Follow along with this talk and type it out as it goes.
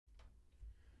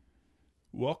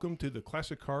Welcome to the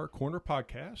Classic Car Corner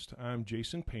podcast. I'm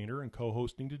Jason Painter, and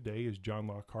co-hosting today is John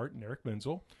Lockhart and Eric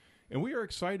Menzel. And we are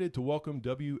excited to welcome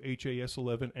WHAS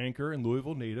 11 anchor and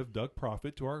Louisville native Doug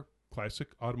Proffitt to our Classic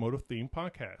Automotive Theme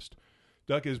podcast.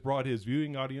 Doug has brought his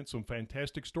viewing audience some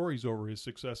fantastic stories over his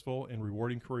successful and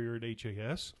rewarding career at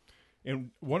HAS.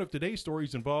 And one of today's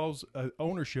stories involves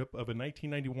ownership of a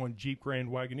 1991 Jeep Grand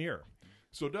Wagoneer.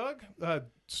 So, Doug,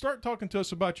 start talking to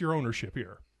us about your ownership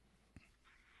here.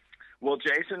 Well,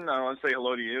 Jason, I want to say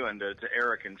hello to you and to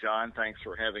Eric and John. Thanks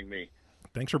for having me.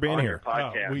 Thanks for being here.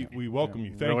 Podcast. We welcome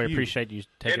you. Thank really you. Appreciate you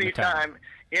taking the time.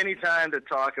 Anytime to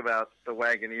talk about the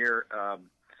Wagoneer,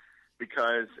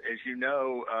 because as you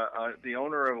know, the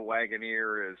owner of a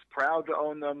Wagoneer is proud to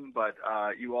own them, but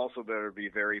you also better be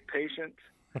very patient.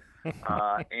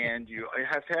 And you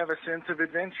have to have a sense of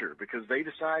adventure because they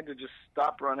decide to just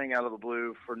stop running out of the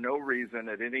blue for no reason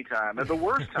at any time, at the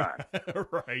worst time.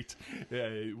 Right.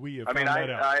 Yeah, we have.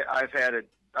 I've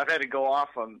had to go out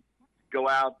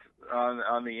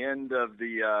on the end of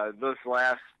the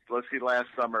last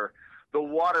summer. The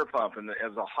water pump, and it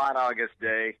was a hot August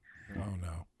day. Oh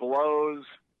no! Blows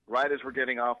right as we're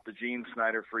getting off the Gene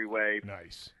Snyder Freeway.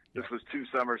 Nice. This was 2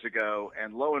 summers ago,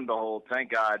 and lo and behold,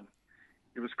 thank God.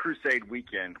 It was Crusade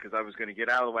weekend because I was going to get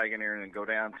out of the Wagoneer and then go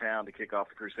downtown to kick off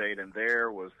the Crusade, and there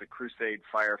was the Crusade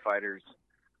firefighters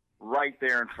right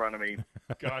there in front of me.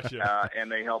 Gotcha.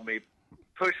 And they helped me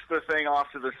push the thing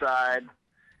off to the side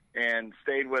and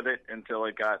stayed with it until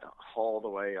it got hauled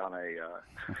away on a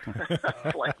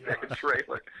flatbed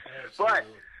trailer. But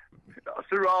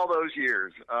through all those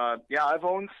years, I've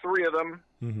owned 3 of them.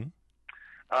 Mm-hmm.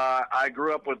 I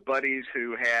grew up with buddies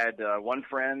who had one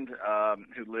friend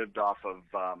who lived off of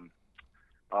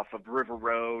River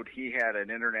Road. He had an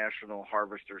International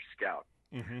Harvester Scout.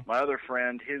 Mm-hmm. My other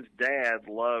friend, his dad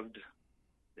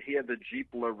he had the Jeep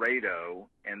Laredo,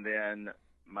 and then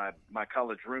my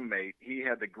college roommate, he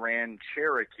had the Grand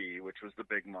Cherokee, which was the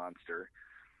big monster.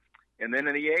 And then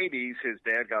in the 80s, his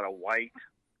dad got a white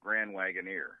Grand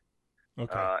Wagoneer.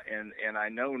 Okay. And I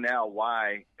know now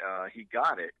why he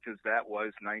got it, because that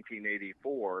was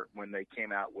 1984 when they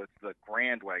came out with the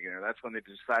Grand Wagoneer. That's when they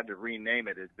decided to rename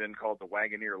it. It had been called the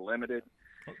Wagoneer Limited.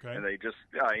 Okay. And they just,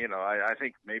 I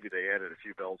think maybe they added a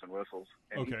few bells and whistles.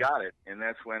 And Okay. he got it, and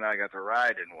that's when I got to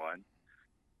ride in one.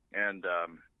 And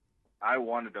I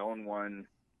wanted to own one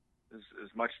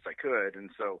as much as I could. And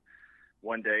so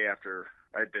one day after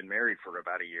I'd been married for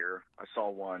about a year, I saw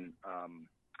one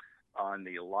on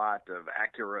the lot of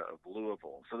Acura of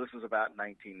Louisville. So this was about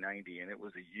 1990, and it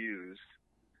was a used.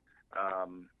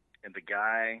 And the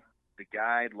guy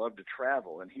loved to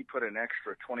travel, and he put an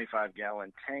extra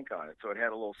 25-gallon tank on it. So it had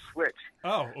a little switch.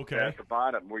 Oh, okay. At the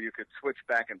bottom where you could switch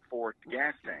back and forth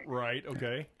gas tank. Right.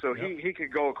 Okay. So Yep. he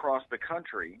could go across the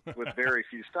country with very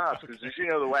few stops because, as you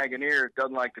know, the Wagoneer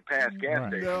doesn't like to pass gas Right.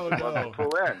 stations. No, It loves no. to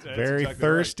pull in. That's Very exactly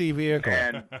thirsty vehicle.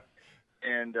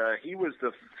 And he was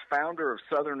the founder of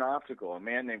Southern Optical, a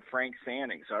man named Frank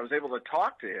Sanning. So I was able to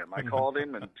talk to him. I called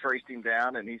him and traced him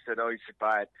down, and he said, "Oh, you should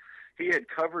buy it." He had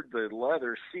covered the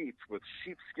leather seats with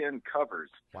sheepskin covers.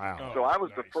 Wow. Oh, So I was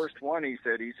nice. the first one, he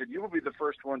said. He said, "You will be the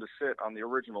first one to sit on the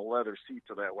original leather seats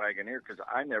of that Wagoneer because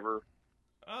I never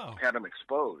Oh. had them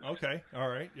exposed." Okay. All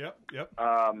right. Yep.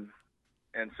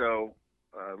 And so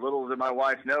little did my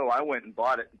wife know, I went and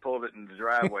bought it and pulled it in the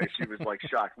driveway. She was like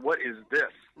shocked. What is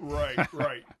this? Right.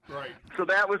 So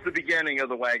that was the beginning of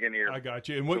the Wagoneer. I got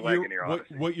you. And what The year? Wagoneer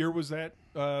Odyssey. What year was that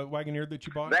Wagoneer that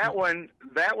you bought? That one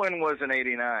was an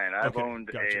 89. I've Okay, owned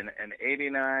gotcha. an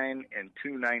 89 and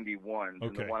 2 91s. And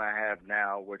Okay. the one I have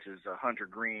now, which is a Hunter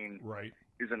Green, Right.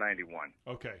 is a 91.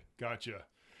 Okay, gotcha.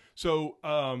 So,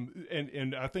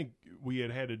 and I think we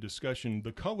had a discussion.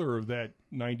 The color of that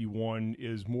 91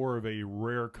 is more of a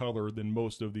rare color than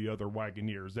most of the other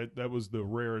Wagoneers. That was the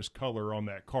rarest color on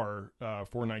that car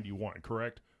for 91,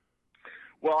 correct?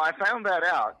 Well, I found that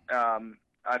out.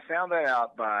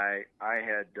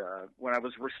 When I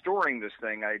was restoring this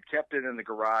thing, I had kept it in the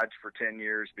garage for 10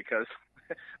 years because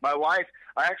my wife,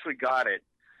 I actually got it.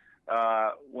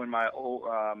 When my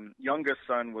youngest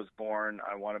son was born,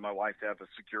 I wanted my wife to have a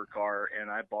secure car, and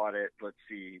I bought it. Let's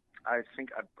see, I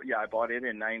bought it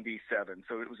in 97.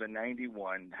 So it was a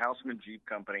 91. Houseman Jeep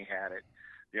Company had it.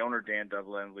 The owner, Dan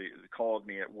Dublin, called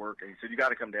me at work, and he said, "You got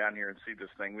to come down here and see this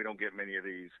thing. We don't get many of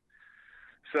these."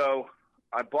 So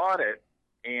I bought it,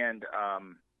 and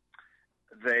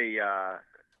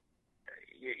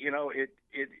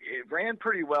it ran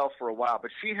pretty well for a while,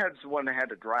 but she had the one that had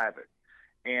to drive it.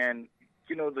 And,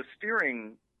 the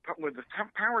steering, when the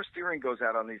power steering goes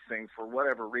out on these things for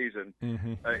whatever reason,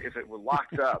 if it was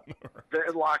locked up,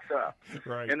 it locks up.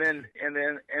 Right. And then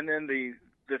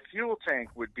the the fuel tank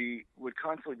would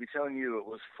constantly be telling you it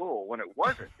was full when it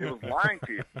wasn't. It was lying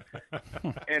to you.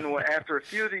 And after a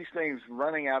few of these things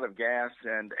running out of gas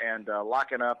and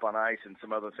locking up on ice and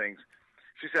some other things,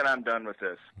 she said, "I'm done with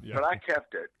this." Yeah. But I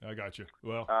kept it. I got you.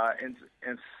 Well, and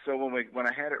so when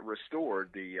I had it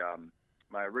restored,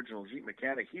 my original Jeep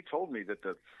mechanic, he told me that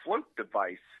the float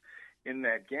device in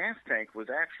that gas tank was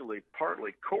actually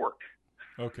partly cork.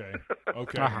 Okay.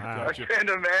 Gotcha. I can't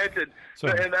imagine,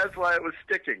 and that's why it was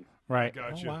sticking. Right.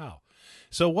 Gotcha. Oh, wow.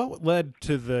 So what led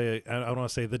to the, I don't want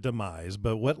to say the demise,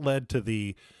 but what led to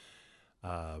the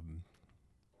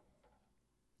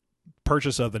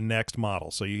purchase of the next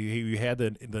model? So you had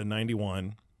the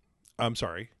 91. I'm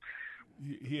sorry.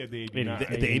 He had the 89.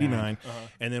 The 89.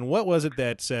 And then what was it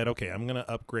that said, okay, I'm going to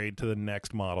upgrade to the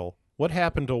next model? What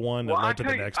happened to one that led to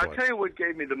the next one? I'll tell you what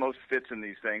gave me the most fits in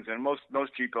these things, and most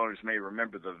Jeep owners may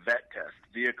remember the VET test,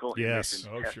 vehicle emission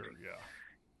testing. Sure, yeah.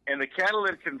 And the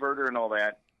catalytic converter and all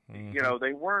that, you know,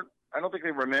 they weren't, I don't think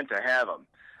they were meant to have them.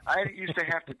 I used to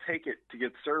have to take it to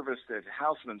get serviced at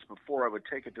Houseman's before I would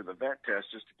take it to the VET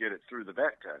test just to get it through the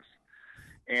VET test.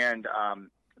 And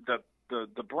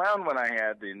the brown one I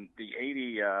had, the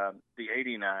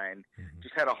 89,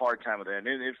 just had a hard time with it, and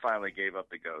it finally gave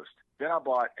up the ghost. Then I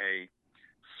bought a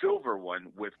silver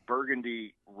one with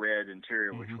burgundy red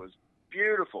interior, which was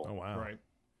beautiful. Oh, wow. Right.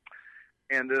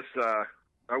 And this,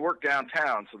 I worked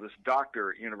downtown, so this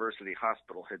doctor at University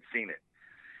Hospital had seen it.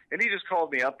 And he just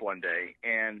called me up one day,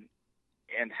 and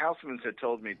Houseman's had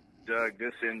told me, "Doug,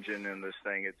 this engine and this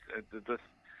thing,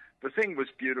 the thing was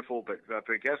beautiful, but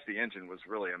I guess the engine was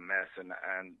really a mess,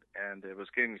 and it was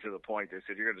getting to the point, they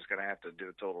said, you're just going to have to do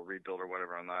a total rebuild or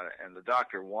whatever on that." And the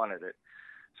doctor wanted it.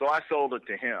 So I sold it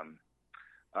to him.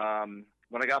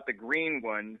 When I got the green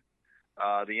one,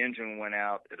 the engine went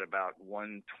out at about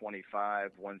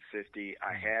 125, 150.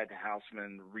 I had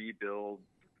Houseman rebuild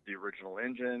the original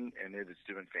engine, and it is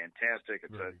doing fantastic.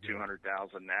 It's at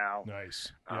 200,000 now.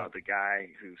 Nice. The guy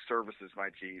who services my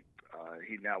Jeep,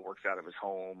 he now works out of his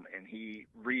home, and he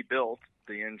rebuilt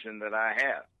the engine that I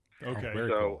have. Okay.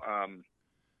 So,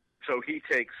 so he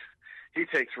takes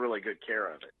really good care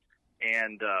of it.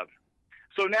 And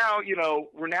so now, you know,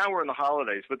 we're in the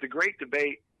holidays, but the great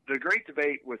debate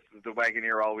with the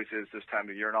Wagoneer always is this time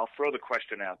of year, and I'll throw the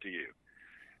question out to you.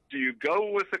 Do you go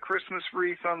with the Christmas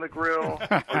wreath on the grill,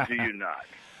 or do you not?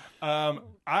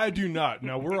 I do not.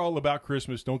 Now, we're all about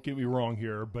Christmas, don't get me wrong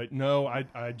here, but no,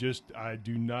 I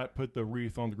do not put the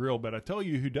wreath on the grill, but I tell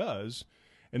you who does,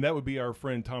 and that would be our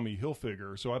friend Tommy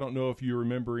Hilfiger. So I don't know if you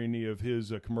remember any of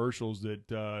his commercials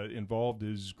that involved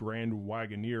his Grand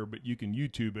Wagoneer, but you can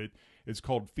YouTube it. It's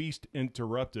called Feast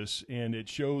Interruptus, and it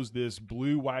shows this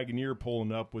blue Wagoneer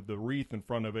pulling up with the wreath in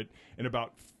front of it, and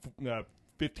about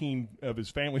 15 of his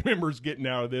family members getting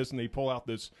out of this, and they pull out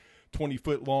this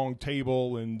 20-foot long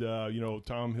table, and you know,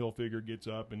 Tom Hilfiger gets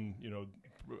up and, you know,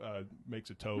 makes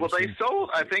a toast. Well,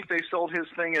 I think they sold his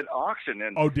thing at auction.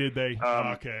 And, oh, did they?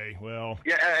 Okay, well.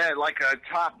 Yeah, like a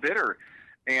top bidder.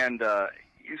 And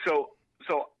so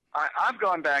I've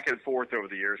gone back and forth over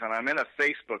the years, and I'm in a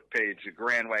Facebook page, a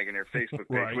Grand Wagoneer Facebook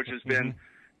page, right. which has been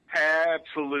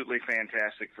absolutely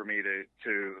fantastic for me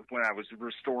to when I was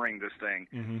restoring this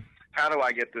thing. How do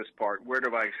I get this part? Who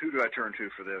do I turn to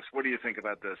for this? What do you think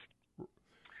about this?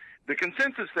 The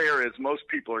consensus there is most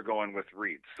people are going with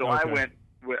wreaths. So okay.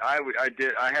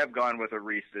 I have gone with a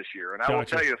wreath this year, and I will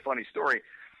tell you a funny story.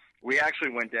 We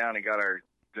actually went down and got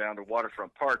down to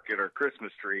Waterfront Park, get our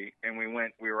Christmas tree, and we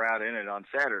were out in it on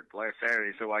last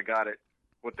Saturday, so I got it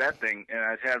with that thing, and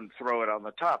I had them throw it on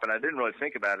the top, and I didn't really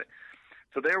think about it.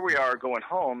 So there we are going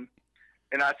home,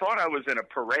 and I thought I was in a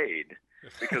parade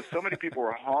because so many people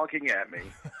were honking at me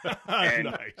and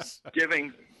nice.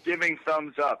 giving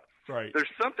thumbs up. Right. There's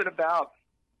something about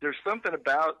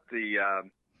the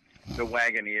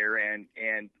Wagoneer,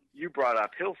 and you brought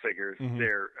up Hilfiger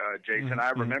there, Jason. I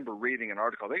remember reading an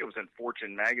article. I think it was in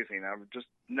Fortune magazine. I would just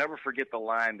never forget the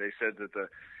line. They said that the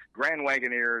Grand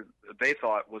Wagoneer, they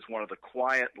thought, was one of the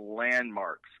quiet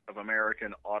landmarks of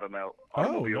American automobile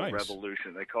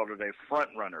revolution. They called it a front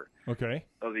runner of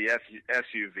the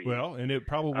SUV. Well, and it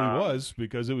probably was,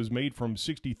 because it was made from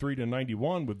 63 to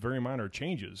 91 with very minor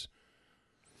changes.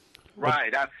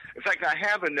 Right. In fact, I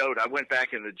have a note. I went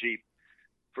back in the Jeep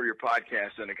for your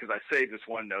podcast in it because I saved this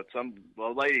one note. A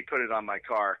lady put it on my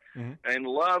car. In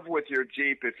love with your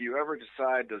Jeep. If you ever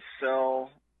decide to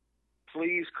sell,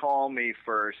 please call me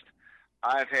first.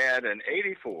 I've had an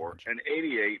 84, an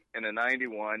 88, and a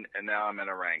 91, and now I'm in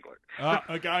a Wrangler.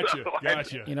 I got you. So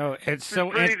Gotcha. You know, it's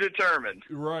so pretty determined.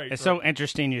 Right. It's so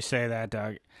interesting you say that,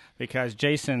 Doug, because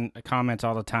Jason comments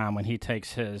all the time when he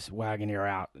takes his Wagoneer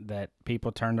out that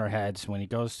people turn their heads when he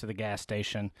goes to the gas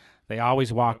station. They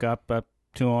always walk up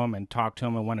to him and talk to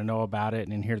him and want to know about it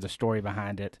and hear the story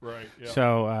behind it. Right. Yeah.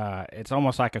 So it's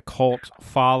almost like a cult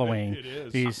following.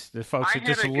 It is. The folks that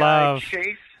just I had a love.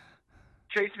 guy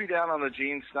chase me down on the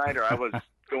Gene Snyder. I was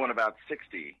going about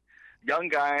 60. Young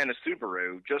guy in a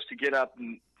Subaru, just to get up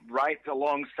right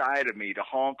alongside of me to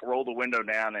honk, roll the window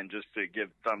down, and just to give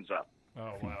thumbs up.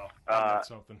 Oh, wow. That's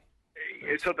something.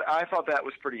 So I thought that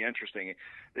was pretty interesting.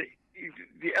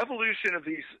 The evolution of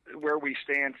these, where we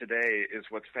stand today, is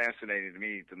what's fascinating to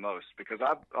me the most, because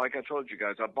like I told you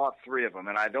guys, I bought 3 of them,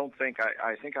 and I think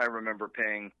I remember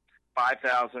paying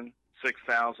 $5,000,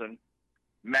 $6,000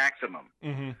 maximum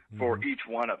for each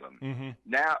one of them. Mm-hmm.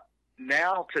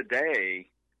 Now today,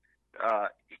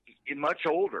 much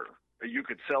older, you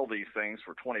could sell these things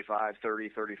for 25, 30,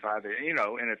 35,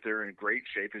 and if they're in great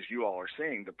shape, as you all are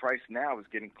seeing, the price now is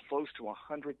getting close to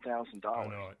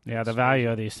 $100,000. Yeah, the value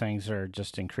of these things are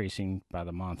just increasing by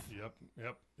the month.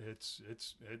 Yep.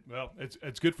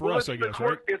 It's good for us, I guess,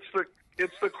 right?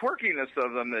 It's the quirkiness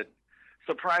of them that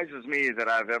surprises me that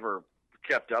I've ever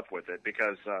kept up with it,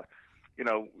 because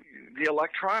the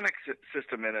electronic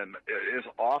system in them is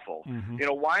awful. Mm-hmm.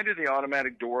 Why do the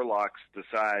automatic door locks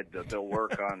decide that they'll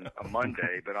work on a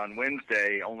Monday, but on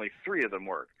Wednesday only 3 of them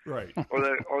work? Right.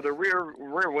 Or the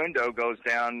rear window goes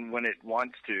down when it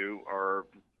wants to, or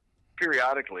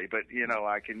periodically, but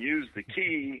I can use the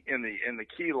key in the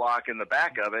key lock in the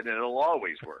back of it, and it'll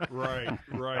always work. Right.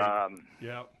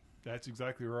 Yeah, that's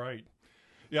exactly right.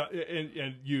 Yeah,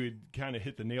 and you had kind of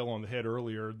hit the nail on the head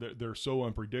earlier. They're so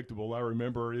unpredictable. I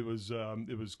remember it was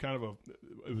kind of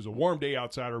a warm day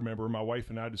outside. I remember my wife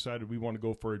and I decided we want to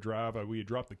go for a drive. We had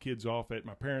dropped the kids off at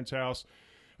my parents' house.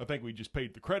 I think we just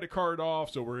paid the credit card off,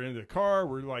 so we're in the car.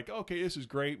 We're like, okay, this is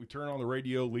great. We turn on the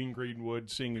radio, Lean Greenwood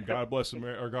singing "God Bless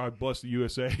America" or "God Bless the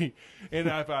USA." And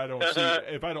if I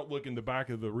don't look in the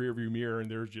back of the rearview mirror and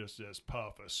there's just this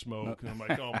puff of smoke, and I'm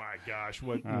like, oh my gosh,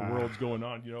 what in the world's going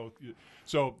on?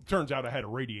 So it turns out I had a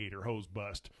radiator hose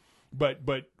bust. But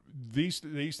these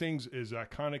things, as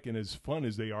iconic and as fun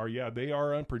as they are, yeah, they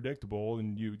are unpredictable.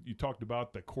 And you talked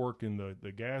about the cork in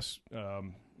the gas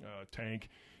tank.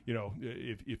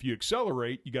 If you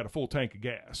accelerate, you got a full tank of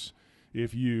gas.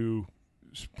 If you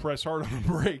press hard on the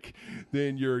brake,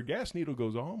 then your gas needle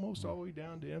goes almost all the way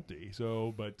down to empty.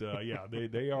 So, but yeah,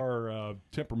 they are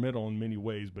temperamental in many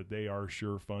ways, but they are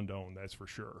sure fun to own. That's for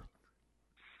sure.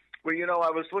 Well,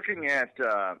 I was looking at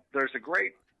there's a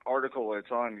great article.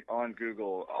 It's on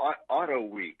Google. Auto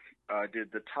Week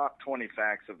did the top 20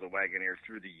 facts of the Wagoneer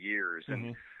through the years,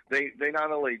 and they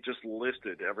not only just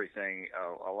listed everything,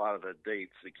 a lot of the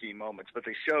dates, the key moments, but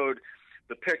they showed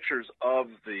the pictures of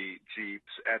the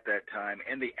Jeeps at that time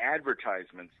and the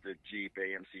advertisements that Jeep,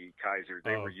 AMC, Kaiser,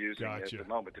 they were using at the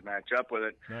moment to match up with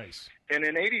it. Nice. And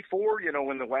in '84,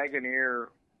 when the Wagoneer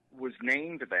was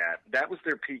named that was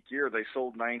their peak year. They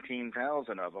sold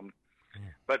 19,000 of them.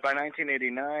 But by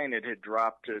 1989, it had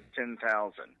dropped to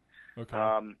 10,000.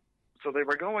 Okay. So they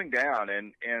were going down.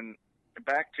 And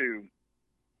back to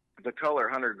the color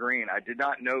hunter green, I did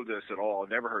not know this at all.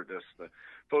 Never heard this. The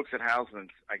folks at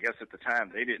Houseman's, I guess at the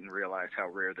time, they didn't realize how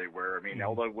rare they were. I mean,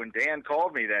 although when Dan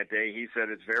called me that day, he said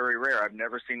it's very rare. I've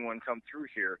never seen one come through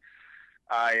here.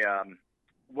 I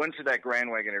went to that Grand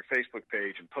Wagoneer Facebook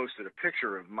page and posted a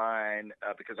picture of mine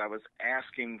because I was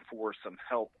asking for some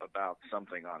help about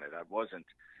something on it. I wasn't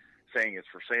saying it's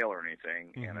for sale or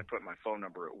anything, and I put my phone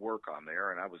number at work on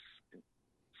there, and I was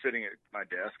sitting at my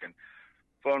desk, and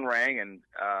phone rang, and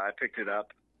I picked it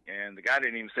up, and the guy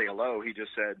didn't even say hello. He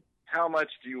just said, "How much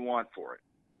do you want for it?"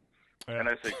 And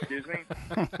I said, "Excuse me?"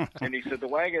 And he said, "The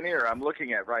Wagoneer I'm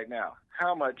looking at right now.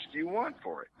 How much do you want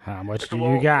for it?" How much do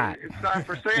you got? It's not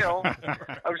for sale.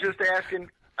 I was just asking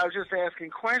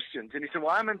questions. And he said,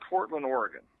 "Well, I'm in Portland,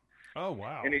 Oregon." Oh,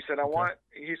 wow. And he said,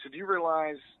 he said, do you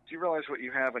realize what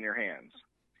you have in your hands?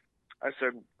 I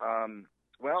said,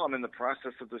 well, I'm in the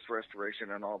process of this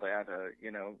restoration and all that.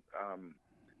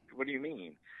 What do you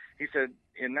mean? He said,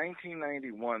 in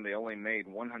 1991, they only made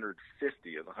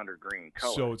 150 of the 100 green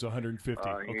color. So it's 150.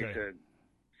 Okay. He said,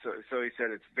 so he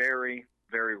said it's very,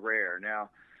 very rare. Now,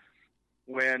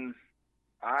 when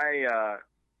I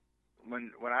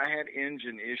had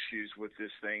engine issues with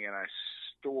this thing and I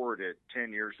stored it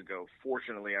 10 years ago,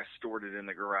 fortunately I stored it in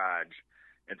the garage,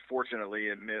 and fortunately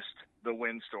it missed the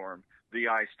windstorm, the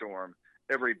ice storm,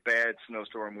 every bad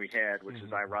snowstorm we had, which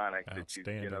is ironic that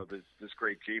Outstanding. this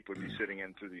great Jeep would be sitting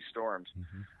in through these storms.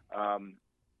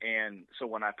 And so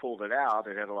when I pulled it out,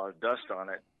 it had a lot of dust on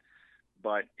it,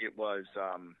 but it was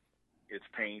its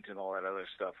paint and all that other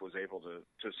stuff was able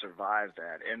to survive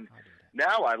that. And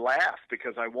now I laugh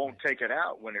because I won't take it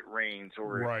out when it rains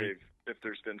or if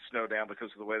there's been snow down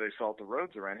because of the way they salt the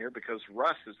roads around here, because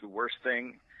rust is the worst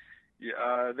thing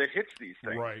that hits these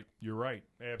things. Right. You're right.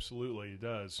 Absolutely, it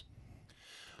does.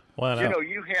 Well,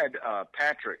 You had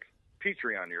Patrick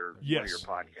Petrie on your one of your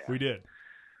podcasts. We did.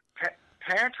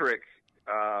 Patrick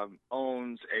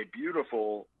owns a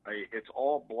beautiful, it's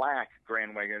all black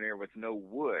Grand Wagoneer with no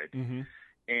wood.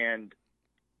 And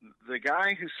the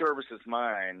guy who services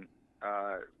mine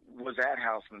was at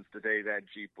Houseman's the day that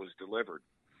Jeep was delivered.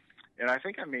 And I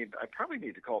think I probably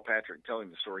need to call Patrick and tell him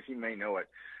the story. He may know it.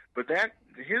 But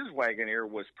his Wagoneer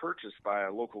was purchased by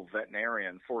a local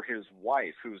veterinarian for his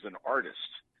wife, who's an artist.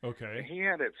 Okay. And he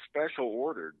had it special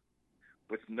ordered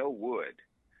with no wood.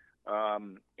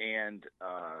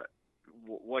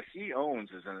 What he owns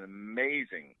is an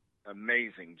amazing,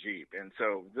 amazing Jeep. And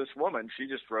so this woman, she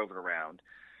just drove it around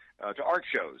to art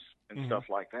shows and stuff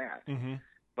like that.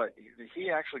 But he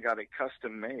actually got it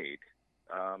custom made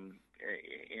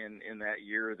in that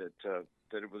year that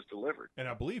it was delivered. And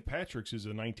I believe Patrick's is a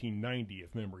 1990,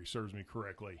 if memory serves me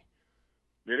correctly.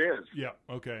 It is. Yeah.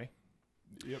 Okay.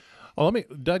 Yep. Well,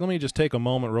 Doug, let me just take a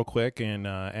moment real quick and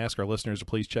ask our listeners to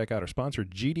please check out our sponsor,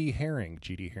 GD Herring.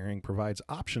 GD Herring provides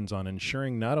options on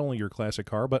insuring not only your classic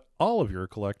car, but all of your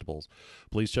collectibles.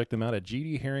 Please check them out at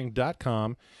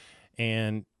gdherring.com.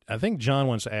 And I think John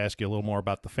wants to ask you a little more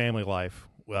about the family life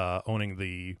owning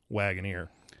the Wagoneer.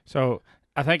 So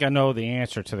I think I know the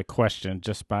answer to the question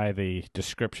just by the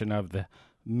description of the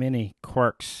many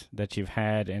quirks that you've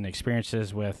had and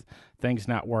experiences with things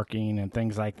not working and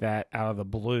things like that out of the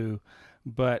blue.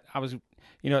 But I was,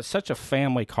 it's such a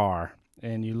family car.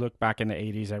 And you look back in the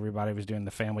 80s, everybody was doing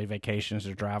the family vacations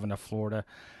or driving to Florida.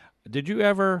 Did you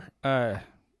ever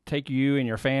take you and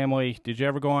your family, did you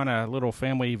ever go on a little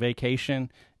family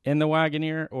vacation in the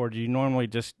Wagoneer, or do you normally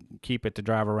just keep it to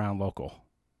drive around local?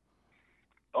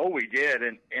 Oh, we did.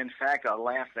 And in fact, I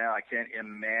laugh now. I can't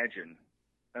imagine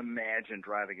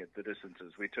driving it the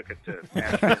distances. We took it to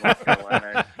Nashville, North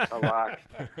Carolina a lot.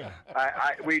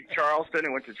 Charleston,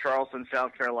 and went to Charleston,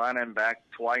 South Carolina, and back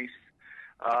twice.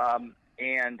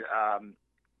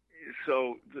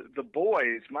 So the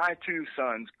boys, my two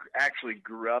sons, actually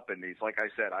grew up in these. Like I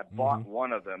said, I bought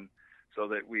one of them so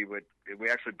that we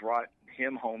actually brought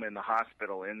him home in the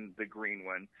hospital in the green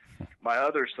one. My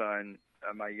other son,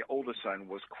 my oldest son,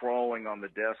 was crawling on the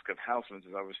desk of Houseman's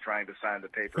as I was trying to sign the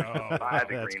papers to buy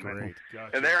the green one.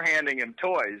 Gotcha. And they're handing him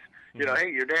toys.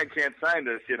 Hey, your dad can't sign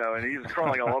this, and he's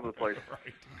crawling all over the place.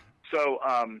 Right. So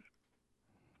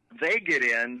they get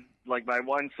in, like my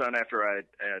one son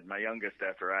my youngest,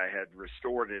 after I had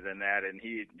restored it and that, and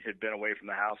he had been away from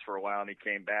the house for a while, and he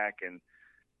came back and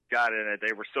got in it.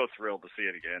 They were so thrilled to see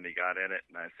it again. He got in it,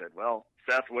 and I said, well,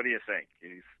 Seth, what do you think?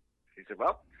 He said,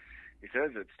 well, he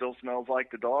says it still smells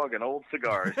like the dog and old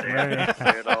cigars. Yeah,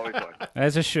 it always was.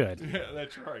 As it should. Yeah,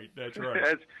 that's right. That's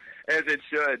right. As it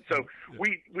should. So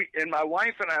we and my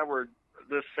wife and I were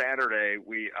this Saturday.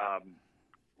 We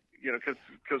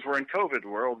because we're in COVID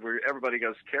world where everybody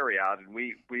goes carry out, and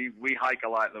we hike a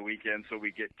lot in the weekend, so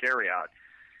we get carry out,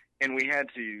 and we had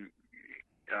to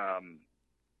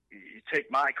take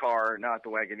my car, not the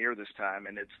Wagoneer this time,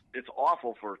 and it's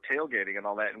awful for tailgating and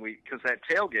all that, and because that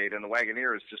tailgate in the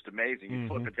Wagoneer is just amazing. You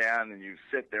flip it down and you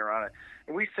sit there on it,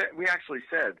 and we actually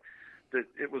said that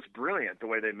it was brilliant the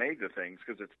way they made the things,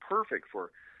 because it's perfect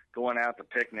for going out to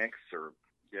picnics, or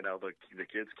the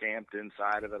kids camped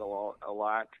inside of it a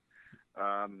lot.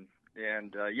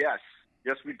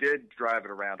 Yes, we did drive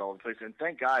it around all the place, and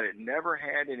thank God it never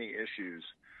had any issues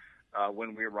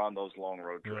when we were on those long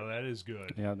road trips. Well, that is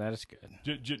good. Yeah, that is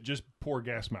good. Just poor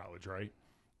gas mileage, right?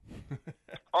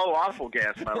 Oh, awful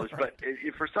gas mileage. But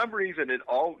for some reason,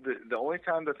 the only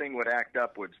time the thing would act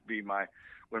up would be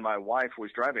when my wife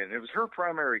was driving it. And it was her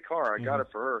primary car. I got it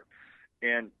for her,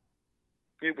 and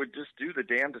it would just do the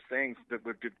damnedest things that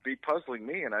would be puzzling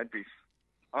me, and I'd be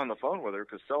on the phone with her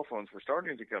because cell phones were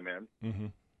starting to come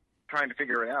in, trying to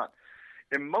figure it out.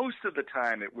 And most of the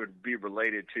time it would be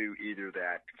related to either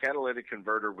that catalytic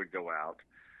converter would go out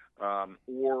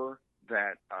or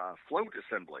that float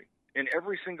assembly. In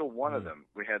every single one of them,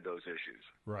 we had those issues.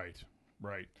 Right.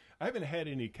 I haven't had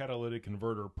any catalytic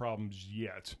converter problems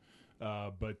yet,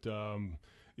 but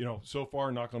so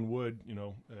far, knock on wood,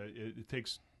 it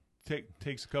takes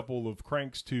takes a couple of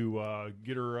cranks to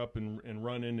get her up and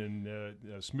running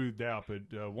and smoothed out.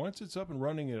 But once it's up and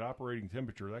running at operating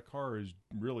temperature, that car is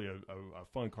really a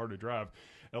fun car to drive.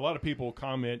 And a lot of people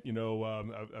comment,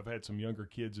 I've had some younger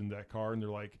kids in that car, and they're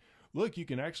like, look, you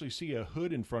can actually see a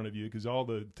hood in front of you, because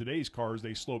today's cars,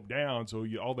 they slope down, so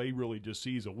all they really just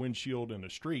see is a windshield and a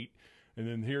street. And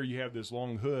then here you have this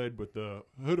long hood with the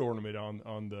hood ornament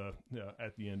on the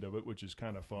at the end of it, which is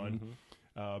kind of fun. Mm-hmm.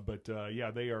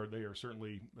 They are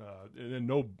certainly and then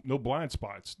no blind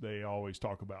spots. They always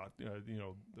talk about.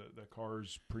 The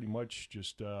car's pretty much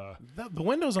just the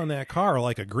windows on that car are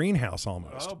like a greenhouse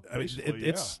almost. Oh,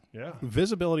 it's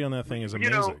visibility on that thing is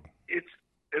amazing.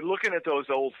 Looking at those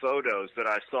old photos that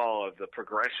I saw of the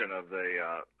progression of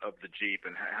the Jeep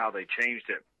and how they changed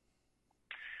it.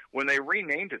 When they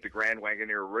renamed it the Grand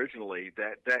Wagoneer originally,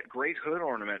 that great hood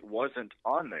ornament wasn't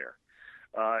on there.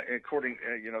 According,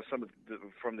 some of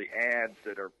from the ads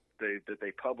that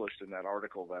they published in that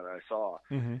article that I saw,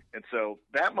 mm-hmm. And so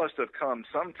that must have come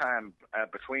sometime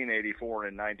between '84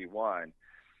 and '91.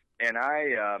 And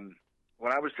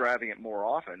when I was driving it more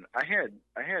often, I had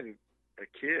a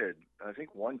kid. I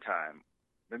think one time,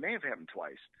 it may have happened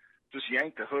twice, just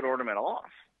yanked the hood ornament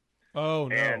off. Oh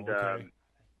no! And okay.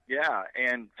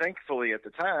 And thankfully at the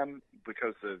time,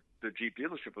 because the Jeep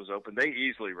dealership was open, they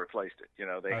easily replaced it.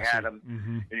 They had them,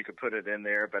 mm-hmm. and you could put it in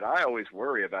there. But I always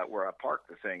worry about where I park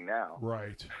the thing now.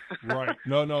 Right.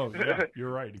 No, yeah,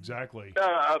 you're right, exactly.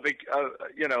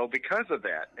 Because of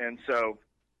that. And so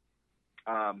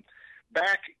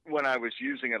back when I was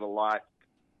using it a lot,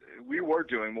 we were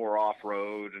doing more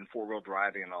off-road and four-wheel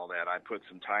driving and all that. I put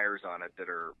some tires on it that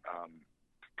are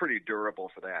pretty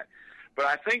durable for that. But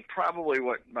I think probably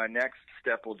what my next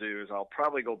step will do is I'll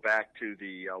probably go back to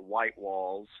the white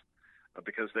walls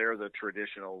because they're the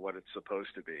traditional, what it's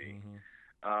supposed to be,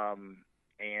 mm-hmm.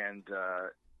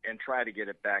 And try to get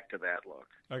it back to that look.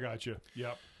 I got you.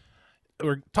 Yep.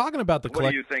 We're talking about the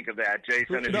What do you think of that,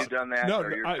 Jason? Have you done that? No,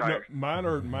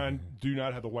 mine do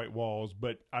not have the white walls,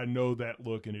 but I know that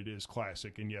look, and it is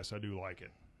classic, and yes, I do like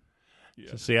it.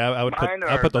 Yeah. See, I would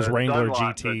put those Wrangler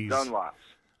GTs. Dunlops.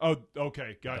 Oh,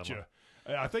 okay, gotcha.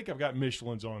 I think I've got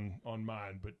Michelin's on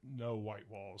mine, but no white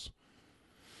walls.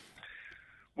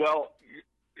 Well,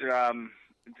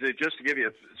 just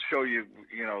to show you,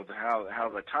 how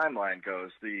the timeline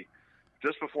goes.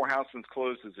 Just before Houseman's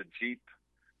closed as a Jeep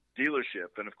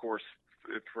dealership, and of course,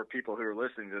 for people who are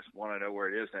listening to this, want to know where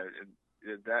it is now.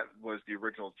 That was the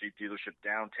original Jeep dealership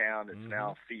downtown. It's mm-hmm.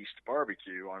 now Feast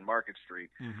Barbecue on Market Street.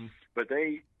 Mm-hmm. But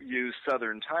they use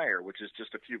Southern Tire, which is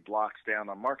just a few blocks down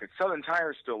on Market. Southern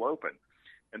Tire is still open,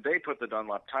 and they put the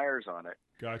Dunlop tires on it.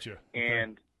 Gotcha.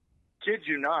 And kid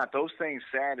you not, those things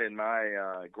sat in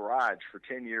my garage for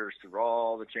 10 years through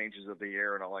all the changes of the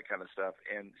air and all that kind of stuff,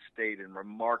 and stayed in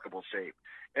remarkable shape,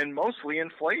 and mostly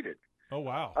inflated. Oh,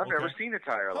 wow. I've never seen a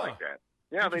tire like that.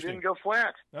 Yeah, they didn't go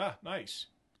flat. Ah, nice.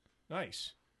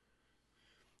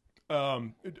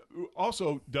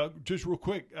 Also, Doug, just real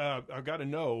quick, I've got to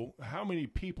know, how many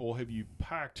people have you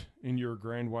packed in your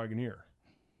Grand Wagoneer?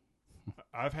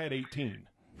 I've had 18.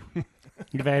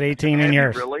 You've had 18 in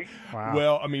yours? Really? Wow.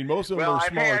 Well, I mean, most of them are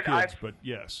smaller kids, but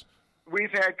yes.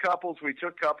 We've had couples. We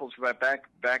took couples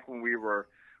back when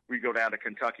we go down to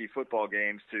Kentucky football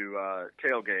games to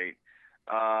tailgate.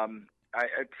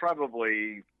 I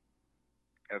probably,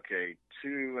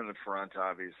 two in the front,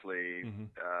 obviously, mm-hmm.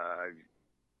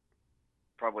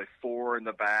 Probably four in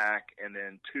the back, and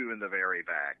then two in the very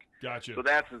back. Gotcha. So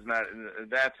that's as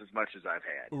much as I've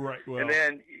had. Right. Well, and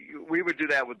then we would do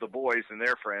that with the boys and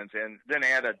their friends, and then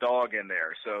add a dog in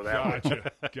there. So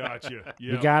that gotcha. Yep.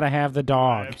 You got to have the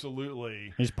dog.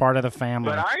 Absolutely. He's part of the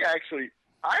family. But I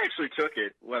actually took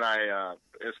it when I,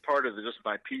 as part of just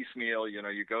my piecemeal,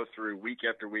 you go through week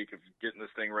after week of getting this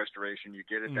thing restoration, you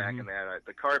get it mm-hmm. back in that.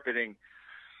 The carpeting,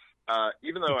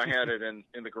 even though I had it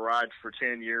in the garage for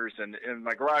 10 years, and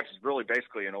my garage is really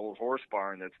basically an old horse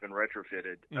barn that's been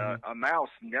retrofitted, mm-hmm. A mouse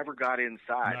never got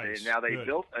inside. Nice. Now, they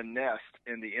built a nest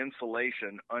in the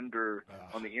insulation on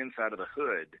the inside of the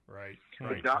hood. Right.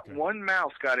 But not one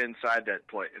mouse got inside that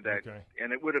place.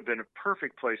 And it would have been a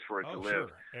perfect place for it to live.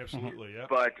 Sure. Absolutely, yeah.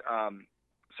 But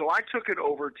so I took it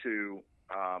over to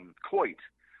Coit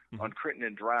mm-hmm. on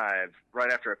Crittenden Drive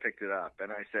right after I picked it up, and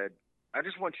I said, I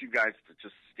just want you guys to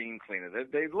just steam clean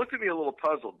it. They looked at me a little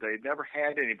puzzled. They'd never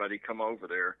had anybody come over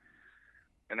there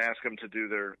and ask them to do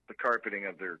the carpeting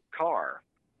of their car.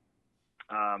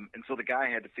 And so the guy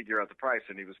had to figure out the price,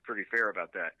 and he was pretty fair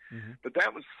about that. Mm-hmm. But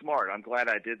that was smart. I'm glad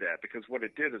I did that, because what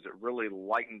it did is it really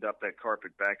lightened up that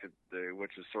carpet back to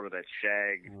which is sort of that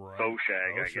shag, right. Faux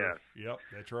shag, I guess. Yep,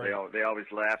 that's right. They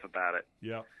always laugh about it.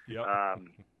 Yep.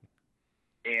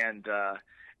 And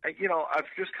I've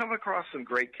just come across some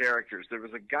great characters. There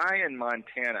was a guy in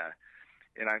Montana,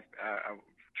 and I'm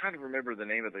trying to remember the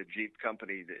name of the Jeep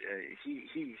company.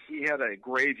 He had a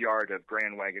graveyard of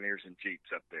Grand Wagoneers and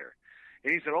Jeeps up there,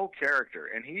 and he's an old character.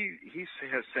 And he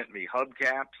has sent me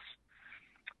hubcaps.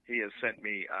 He has sent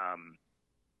me.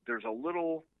 There's a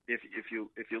little. If you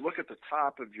look at the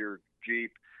top of your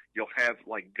Jeep, you'll have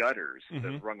like gutters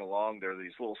that run along there.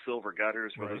 These little silver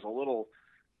gutters. But there's a little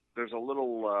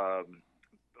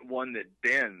one that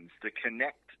bends to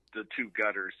connect the two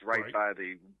gutters right by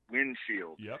the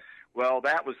windshield. Yep. Well,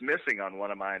 that was missing on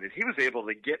one of mine, and he was able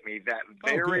to get me that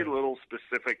very little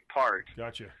specific part.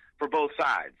 Gotcha. For both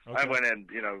sides. Okay. I went in,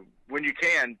 when you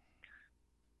can,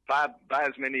 buy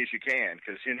as many as you can,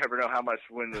 because you never know how much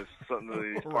when some of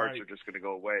these parts are just going to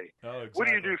go away. Oh, exactly. What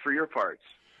do you do for your parts?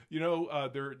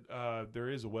 There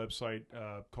is a website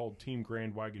called Team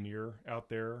Grand Wagoneer out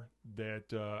there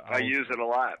that I use it a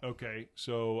lot. Okay,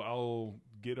 so I'll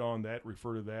get on that.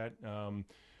 Refer to that.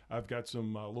 I've got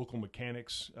some local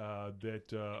mechanics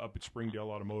that up at Springdale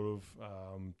Automotive,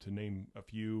 to name a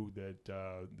few,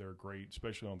 that they're great,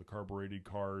 especially on the carbureted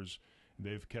cars.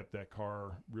 They've kept that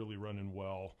car really running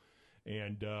well,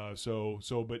 and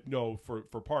but no, for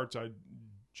parts, I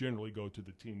generally go to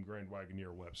the Team Grand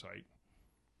Wagoneer website.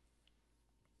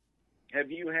 Have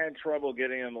you had trouble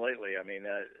getting them lately? I mean,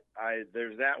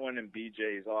 there's that one in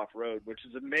BJ's Off-Road, which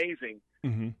is amazing.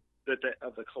 Mm-hmm.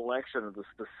 Of the collection of the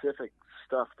specific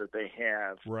stuff that they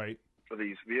have for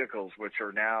these vehicles, which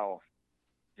are now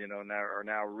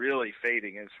really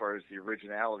fading as far as the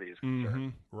originality is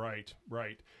concerned. Mm-hmm.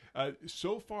 Right.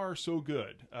 So far, so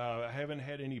good. I haven't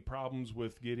had any problems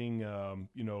with getting, I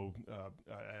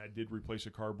did replace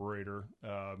a carburetor,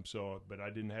 but I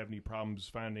didn't have any problems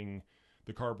finding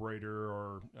the carburetor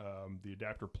or the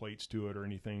adapter plates to it or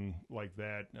anything like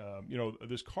that.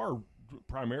 This car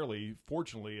primarily,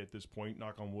 fortunately at this point,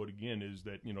 knock on wood again, is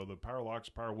that, the power locks,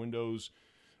 power windows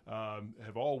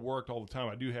have all worked all the time.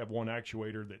 I do have one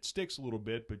actuator that sticks a little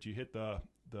bit, but you hit the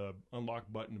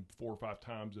unlock button 4 or 5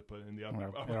 times to put in the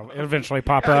it'll eventually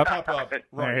pop up. Right.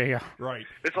 There you go. Right.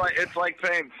 It's like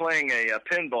playing a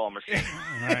pinball machine.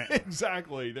 Right.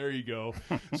 Exactly. There you go.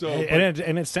 So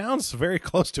and it sounds very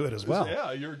close to it as well.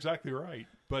 Yeah, you're exactly right.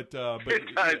 But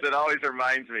it does. It always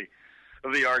reminds me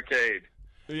of the arcade.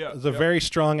 Yeah, very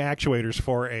strong actuators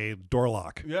for a door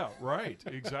lock. Yeah, right.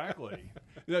 Exactly.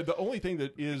 The only thing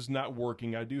that is not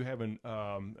working, I do have an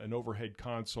overhead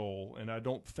console, and I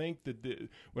don't think that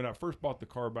when I first bought the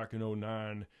car back in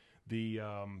 2009, the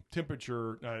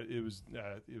temperature it was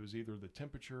either the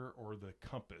temperature or the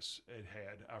compass it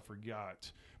had. I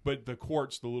forgot, but the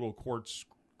little quartz.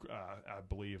 I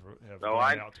believe have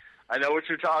gone out. I know what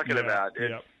you're talking about.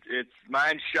 It's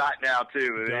mine's shot now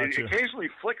too. Gotcha. It occasionally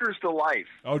flickers to life.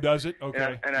 Oh, does it?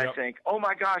 Okay. And I think, oh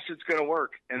my gosh, it's going to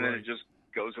work, and then it just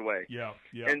goes away. Yeah.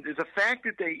 And the fact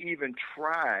that they even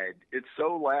tried, it's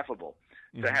so laughable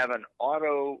to have an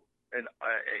auto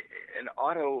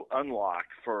unlock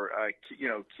for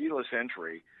keyless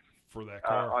entry for that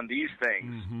car on these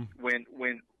things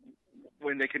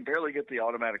when they can barely get the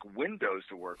automatic windows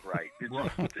to work right. It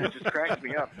just cracks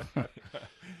me up.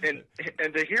 And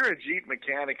to hear a Jeep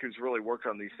mechanic who's really worked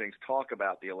on these things talk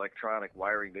about the electronic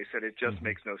wiring, they said it just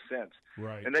makes no sense.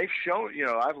 Right. And they've shown,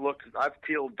 I've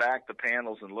peeled back the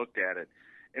panels and looked at it.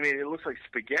 I mean, it looks like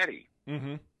spaghetti.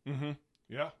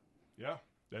 Yeah,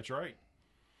 that's right.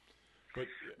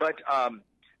 But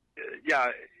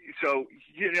so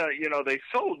they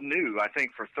sold new, I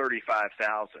think, for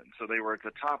 $35,000. So they were at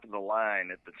the top of the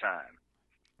line at the time.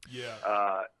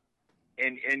 Yeah.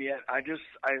 And yet I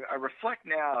reflect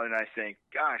now and I think,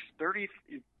 gosh,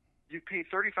 you paid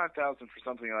 $35,000 for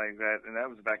something like that, and that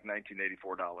was back in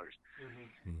 $1984.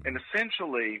 And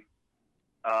essentially,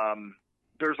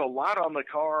 there's a lot on the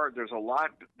car. There's a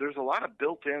lot of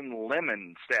built-in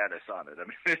lemon status on it. I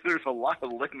mean, there's a lot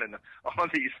of lemon on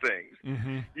these things.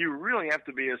 You really have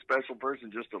to be a special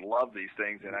person just to love these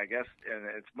things, and I guess, and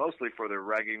it's mostly for their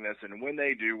ruggedness. And when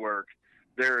they do work,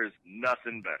 there is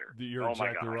nothing better. You're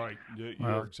exactly right. The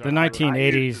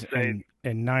 1980s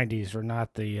and 90s were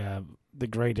not the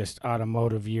greatest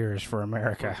automotive years for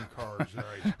America. Cars,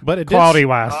 right. But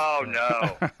quality-wise. Oh,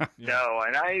 no. No,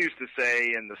 and I used to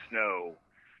say in the snow,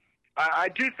 I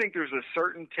do think there's a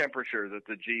certain temperature that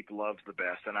the Jeep loves the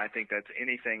best, and I think that's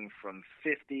anything from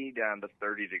 50 down to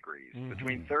 30 degrees.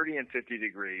 Between 30 and 50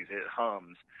 degrees, it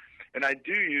hums. And I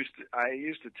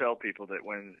used to tell people that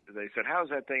when they said, "How's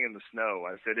that thing in the snow?"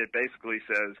 I said, "It basically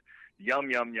says yum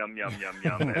yum yum yum yum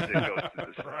yum as it goes through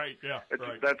the snow." Right. Yeah.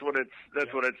 That's what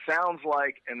what it sounds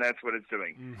like, and that's what it's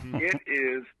doing. It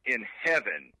is in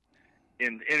heaven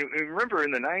and remember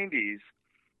in the 90s,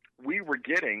 we were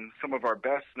getting some of our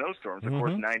best snowstorms. Of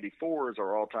course, 94 is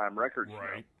our all-time record.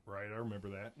 Right, right. I remember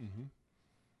that. Mm-hmm.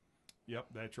 Yep,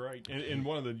 that's right. And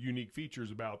one of the unique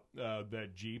features about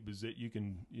that Jeep is that you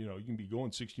can be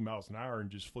going 60 miles an hour and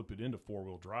just flip it into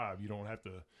four-wheel drive. You don't have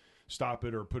to stop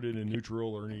it or put it in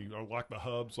neutral or lock the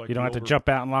hubs. Like you don't have to jump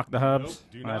out and lock the hubs.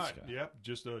 Nope, do not. Yep,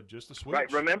 just a switch.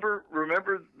 Right. Remember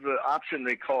the option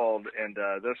they called, and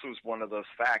this was one of those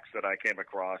facts that I came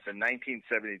across in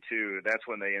 1972. That's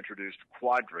when they introduced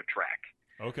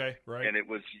QuadraTrack. Okay, right. And it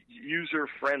was user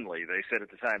friendly. They said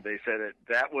at the time. They said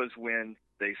that was when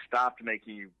they stopped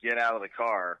making you get out of the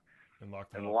car and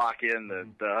lock in the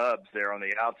hubs there on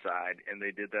the outside, and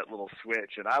they did that little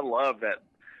switch. And I love that.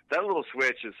 That little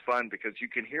switch is fun because you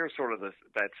can hear sort of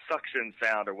that suction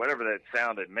sound or whatever that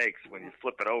sound it makes when you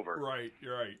flip it over. Right,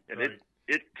 you're right. And right.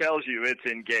 it tells you it's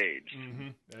engaged. Mm-hmm.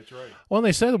 That's right. Well,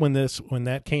 they said when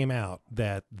that came out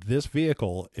that this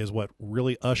vehicle is what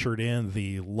really ushered in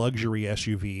the luxury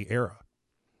SUV era.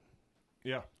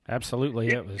 Yeah, absolutely.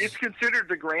 It's considered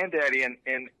the granddaddy, and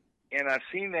I've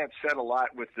seen that said a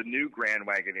lot with the new Grand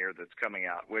Wagoneer that's coming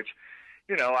out, which,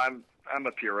 I'm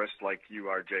a purist like you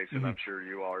are, Jason. Mm-hmm. I'm sure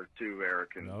you are too,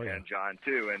 Eric, and John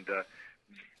too. And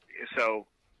so,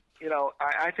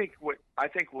 I think what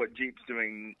Jeep's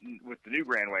doing with the new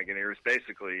Grand Wagoneer is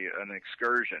basically an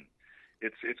excursion.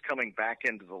 It's coming back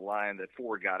into the line that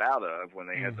Ford got out of when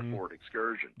they had the Ford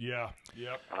Excursion. Yeah.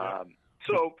 Yep.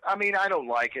 So I mean, I don't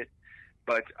like it,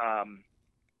 but I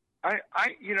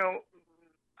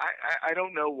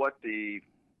don't know what the.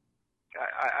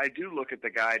 I do look at the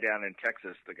guy down in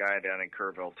Texas, the guy down in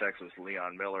Kerrville, Texas,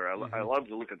 Leon Miller. I love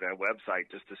to look at that website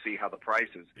just to see how the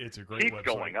prices keep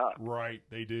going up. Right,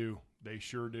 they do. They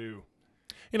sure do.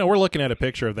 We're looking at a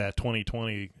picture of that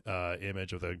 2020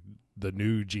 image of the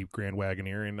new Jeep Grand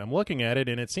Wagoneer, and I'm looking at it,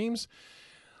 and it seems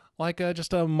like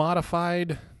just a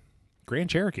modified Grand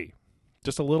Cherokee.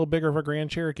 Just a little bigger of a Grand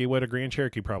Cherokee, what a Grand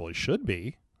Cherokee probably should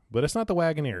be. But it's not the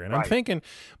Wagoneer. And I'm thinking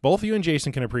both you and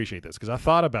Jason can appreciate this because I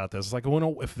thought about this. It's like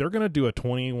if they're going to do a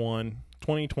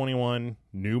 2021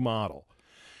 new model,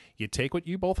 you take what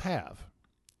you both have,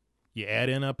 you add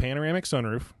in a panoramic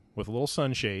sunroof with a little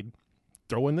sunshade,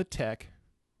 throw in the tech,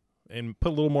 and put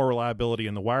a little more reliability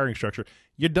in the wiring structure,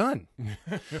 you're done.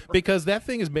 Because that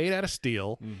thing is made out of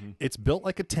steel. Mm-hmm. It's built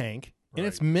like a tank, and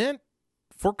it's meant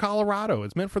for Colorado.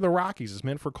 It's meant for the Rockies. It's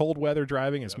meant for cold weather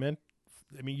driving. It's meant...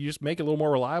 you just make it a little more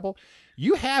reliable.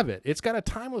 You have it. It's got a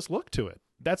timeless look to it.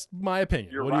 That's my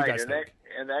opinion. You're what right. do you guys think?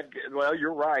 Well,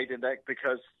 you're right. And that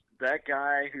because that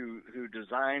guy who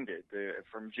designed it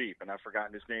from Jeep, and I've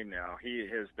forgotten his name now, he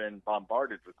has been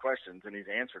bombarded with questions, and he's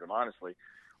answered them honestly.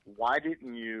 Why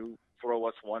didn't you throw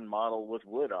us one model with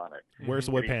wood on it? Where's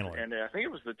the wood paneling? And I think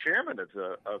it was the chairman of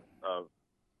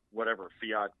whatever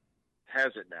Fiat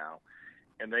has it now.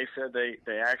 And they said they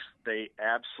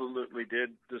absolutely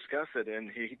did discuss it,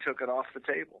 and he took it off the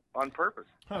table on purpose.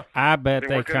 Huh. I bet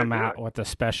they come out with a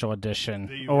special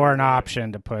edition or an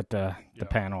option to put the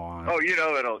panel on. Oh,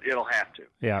 it'll have to.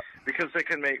 Yeah, because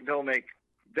they'll make.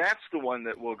 That's the one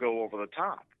that will go over the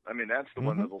top. I mean, that's the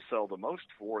one that will sell the most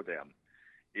for them.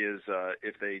 Is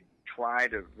if they try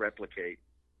to replicate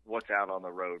what's out on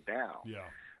the road now. Yeah.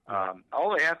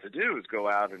 All they have to do is go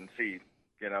out and see.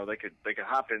 They could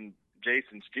hop in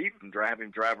Jason's Jeep and have him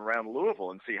drive around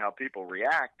Louisville and see how people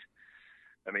react.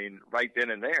 I mean, right then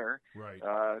and there. Right.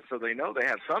 So they know they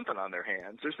have something on their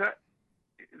hands. There's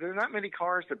not many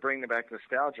cars that bring back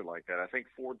nostalgia like that. I think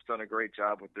Ford's done a great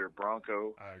job with their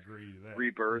Bronco. I agree with that.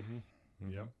 Rebirth.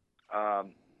 Mm-hmm. Yeah.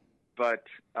 But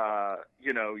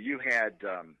you had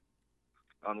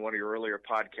on one of your earlier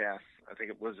podcasts, I think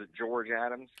it was George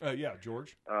Adams. Yeah,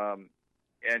 George.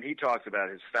 And he talks about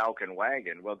his Falcon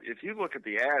wagon. Well, if you look at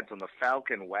the ads on the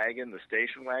Falcon wagon, the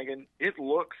station wagon, it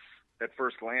looks at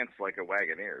first glance like a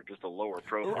Wagoneer, just a lower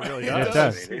profile. It really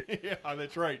does. Yeah,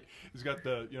 that's right. It's got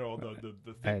the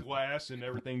the thick glass and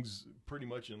everything's pretty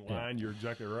much in line. You're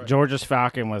exactly right. George's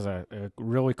Falcon was a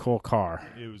really cool car.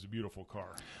 It was a beautiful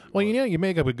car. Well, you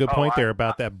make up a good point there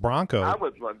about that Bronco. I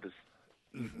would love to.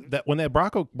 That when that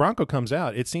Bronco comes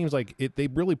out, it seems like they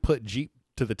really put Jeep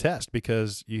to the test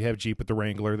because you have Jeep with the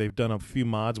Wrangler. They've done a few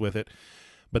mods with it,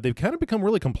 but they've kind of become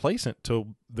really complacent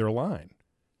to their line.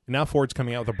 And now Ford's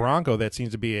coming out with a Bronco that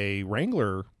seems to be a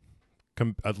Wrangler,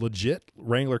 a legit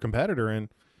Wrangler competitor, and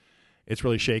it's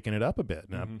really shaking it up a bit.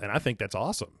 And I think that's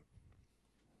awesome.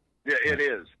 Yeah, it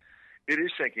is. It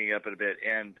is shaking it up a bit,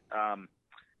 and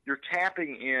you're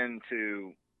tapping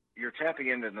into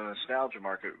the nostalgia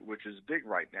market, which is big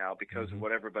right now because of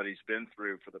what everybody's been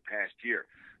through for the past year.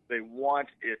 They want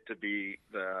it to be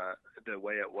the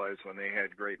way it was was when they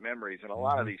had great memories. And a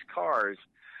lot of these cars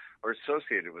are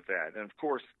associated with that. And of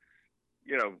course,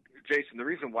 you know, Jason, the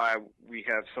reason why we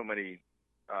have so many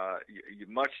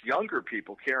much younger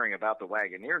people caring about the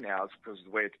Wagoneer now is because of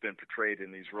the way it's been portrayed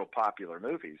in these real popular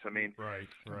movies. I mean, right.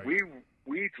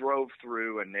 We drove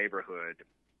through a neighborhood,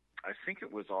 I think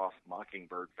it was off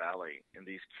Mockingbird Valley, and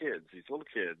these kids, these little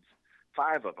kids,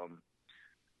 5 of them,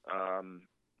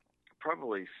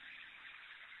 probably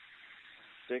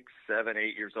 6, 7,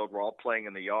 8 years old, were all playing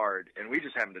in the yard, and we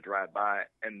just happened to drive by,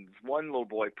 and one little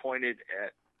boy pointed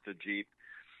at the Jeep,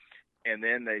 and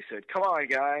then they said, "Come on,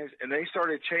 guys," and they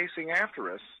started chasing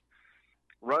after us,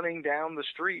 running down the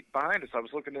street behind us. I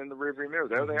was looking in the rearview mirror.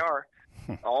 There they are,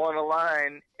 all in a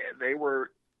line. They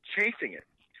were chasing it.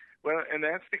 Well, and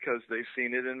that's because they've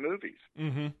seen it in movies.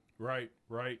 Mm-hmm. Right.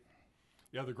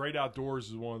 Yeah, The Great Outdoors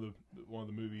is one of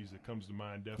the movies that comes to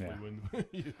mind definitely when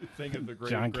you think of the Great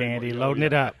John Great Candy One. loading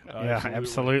it up. Yeah,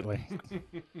 Absolutely.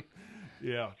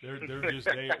 Yeah, they're just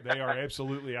they are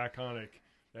absolutely iconic.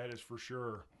 That is for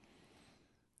sure.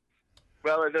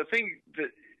 Well, the thing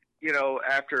that, you know,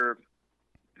 after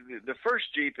the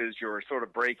first Jeep is your sort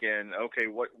of break-in. Okay,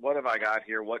 what have I got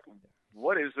here? What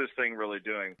is this thing really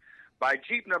doing? By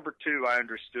Jeep number 2, I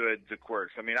understood the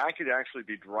quirks. I mean, I could actually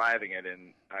be driving it,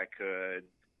 and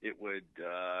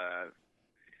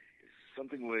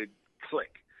something would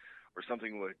click, or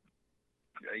something would,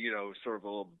 you know, sort of a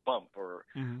little bump, or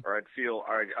I'd feel,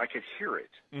 or I could hear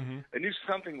it. Mm-hmm. I knew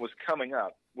something was coming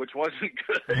up, which wasn't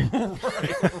good.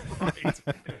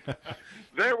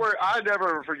 Right. I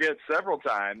never forget several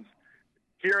times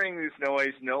hearing this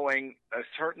noise, knowing a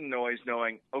certain noise,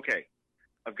 knowing, okay,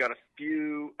 I've got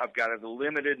a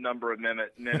limited number of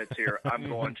minutes here. I'm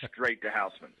going straight to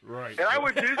Houseman. Right. And I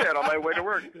would do that on my way to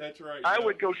work. That's right. I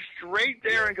would go straight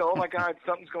there and go, "Oh my God,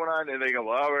 something's going on." And they go,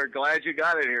 "Well, we're glad you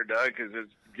got it here, Doug, because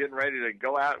it's getting ready to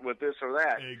go out with this or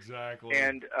that." Exactly.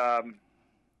 And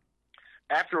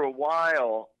after a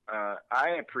while,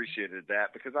 I appreciated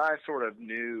that, because I sort of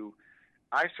knew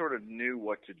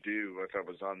what to do if I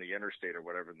was on the interstate or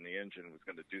whatever, and the engine was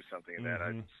going to do something in that.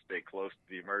 I'd stay close to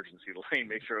the emergency lane,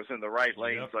 make sure I was in the right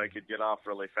lane so I could get off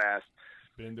really fast.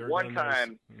 Been there, One done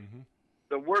time,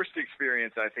 the worst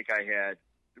experience I think I had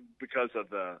because of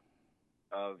the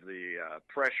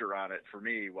pressure on it for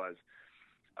me was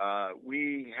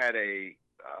we had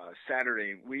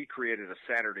we created a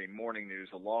Saturday morning news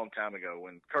a long time ago.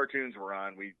 When cartoons were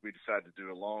on, we decided to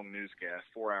do a long newscast,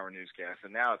 4-hour newscast,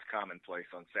 and now it's commonplace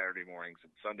on Saturday mornings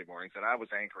and Sunday mornings, and I was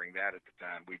anchoring that at the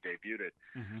time we debuted it.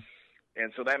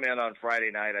 And so that meant on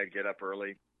Friday night I'd get up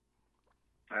early.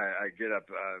 I'd get up,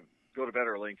 go to bed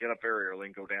early, get up very early,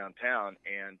 and go downtown,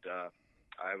 and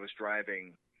I was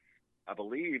driving, I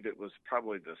believe it was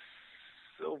probably the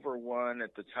silver one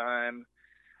at the time,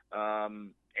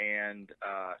 and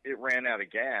it ran out of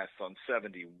gas on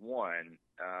 71,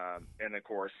 and of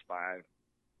course my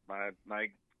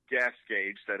gas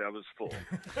gauge said I was full.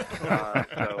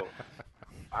 So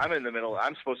I'm in the middle.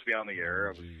 I'm supposed to be on the air.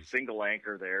 I was single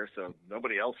anchor there, so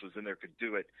nobody else was in there could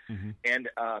do it. And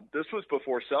this was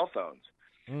before cell phones,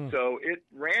 so it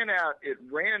ran out. It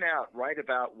ran out right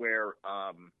about where,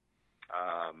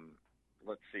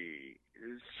 let's see,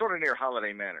 sort of near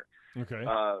Holiday Manor. Okay.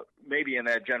 Maybe in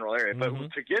that general area. But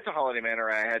to get to Holiday Manor,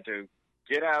 I had to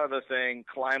get out of the thing,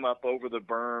 climb up over the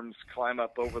berms, climb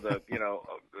up over the,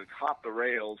 hop the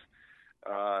rails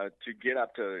to get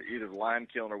up to either the lime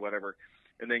kiln or whatever,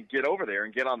 and then get over there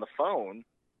and get on the phone.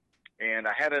 And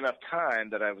I had enough time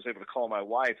that I was able to call my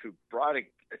wife, who brought a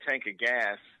tank of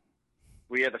gas.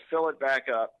 We had to fill it back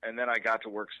up, and then I got to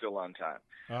work still on time.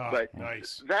 But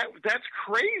nice. That's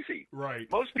crazy. Right.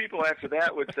 Most people after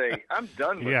that would say, "I'm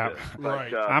done with this." But,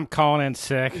 right. I'm calling in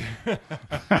sick.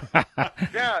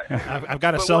 Yeah, I've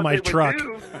got to sell my truck.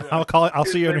 I'll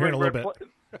see you in here in a little bit.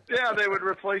 Yeah, they would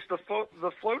replace the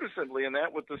float assembly and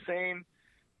that with the same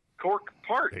cork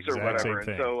parts or whatever,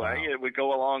 and so it would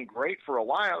go along great for a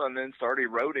while, and then start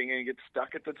eroding and get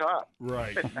stuck at the top.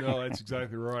 Right. No, that's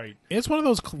exactly right. It's one of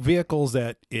those vehicles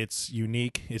that it's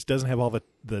unique. It doesn't have all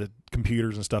the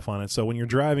computers and stuff on it, so when you're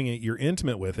driving it, you're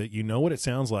intimate with it. You know what it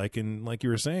sounds like, and like you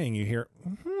were saying, you hear,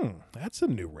 that's a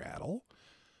new rattle.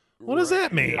 What does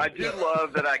that mean? I do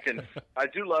love that I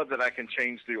can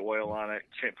change the oil on it,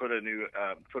 put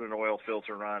an oil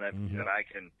filter on it, that I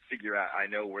can figure out. I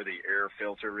know where the air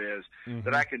filter is.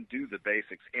 That I can do the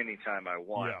basics anytime I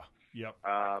want. Yeah. Yep.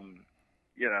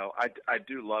 I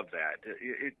do love that.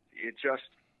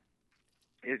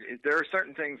 There are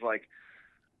certain things like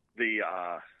the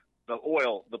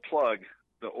oil plug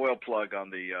on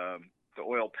the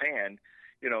oil pan.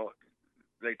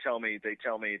 They tell me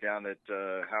down at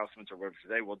Houseman's or whatever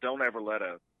today, well, don't ever let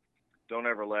a don't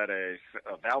ever let a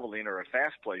Valvoline or a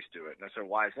Fast Place do it. And I said,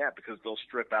 why is that? Because they'll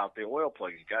strip out the oil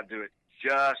plugs. You got to do it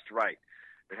just right.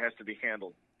 It has to be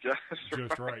handled just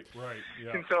right.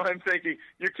 Yeah. And so I'm thinking,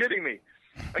 you're kidding me.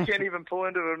 I can't even pull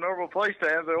into a normal place to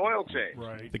have the oil change.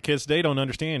 Right. The kids today don't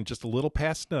understand. Just a little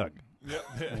past snug. Yep.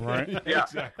 Right. Yeah.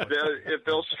 Exactly. If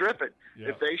they'll strip it, Yeah.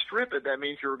 if they strip it, that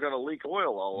means you're going to leak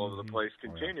oil all over the place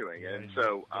continuing. Yeah, And you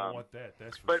so, don't want that.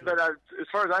 That's for but sure. as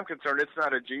far as I'm concerned, it's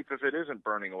not a Jeep if it isn't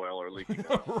burning oil or leaking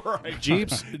oil. Right.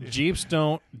 Jeeps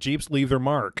leave their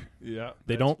mark. Yeah.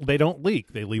 They don't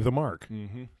leak. They leave the mark.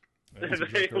 Mm-hmm.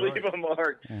 They leave a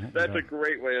mark. That's a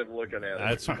great way of looking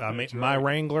at it. My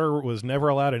Wrangler was never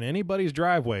allowed in anybody's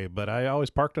driveway, but I always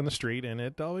parked on the street, and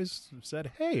it always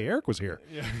said, "Hey, Eric was here."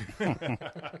 Yeah.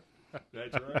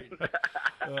 That's right.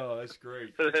 Oh, that's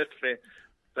great.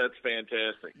 That's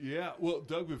fantastic. Yeah. Well,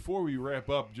 Doug, before we wrap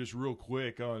up, just real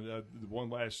quick on one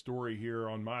last story here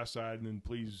on my side, and then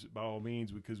please, by all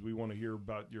means, because we want to hear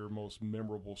about your most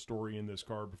memorable story in this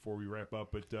car before we wrap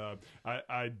up. But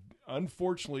I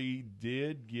unfortunately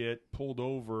did get pulled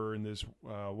over in this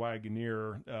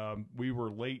Wagoneer. We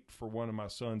were late for one of my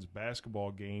son's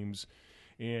basketball games,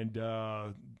 and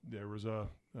there was a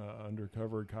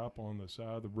undercover cop on the side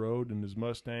of the road in his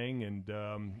Mustang, and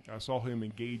I saw him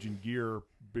engage in gear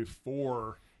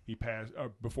before I passed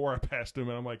him,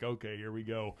 and I'm like, okay, here we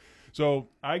go. So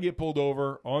I get pulled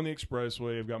over on the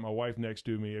expressway. I've got my wife next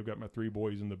to me. I've got my 3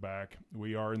 boys in the back.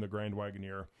 We are in the Grand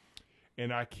Wagoneer,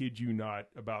 and I kid you not,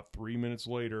 about 3 minutes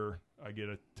later, I get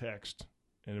a text.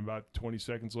 And about 20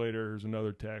 seconds later, there's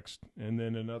another text, and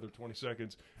then another 20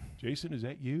 seconds. Jason, is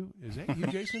that you? Is that you,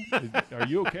 Jason? Are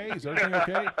you okay? Is everything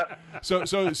okay? So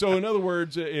in other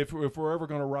words, if we're ever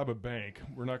going to rob a bank,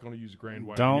 we're not going to use the Grand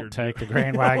Wagoneer. Don't take the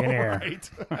Grand Wagoneer. Right.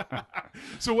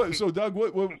 So Doug,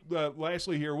 what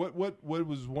lastly here, what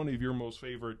was one of your most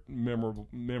favorite memorable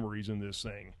memories in this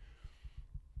thing?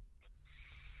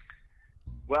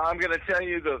 Well, I'm going to tell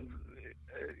you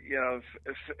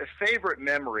favorite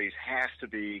memories has to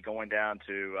be going down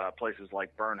to places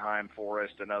like Bernheim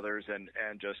Forest and others, and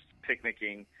just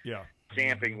picnicking,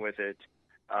 camping with it.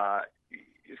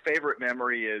 Favorite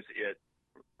memory is it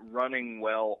running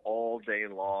well all day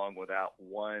long without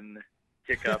one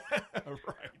hiccup.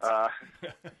 Right.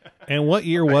 And what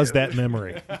year was that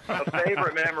memory? A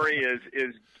favorite memory is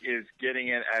getting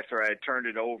in after I turned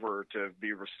it over to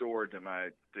be restored to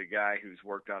the guy who's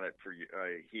worked on it for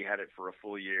he had it for a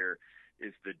full year.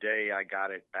 Is the day I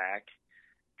got it back,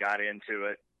 got into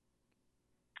it,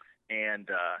 and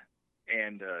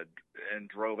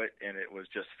drove it, and it was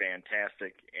just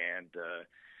fantastic. And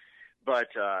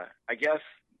but I guess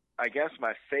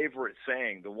my favorite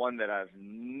saying, the one that I've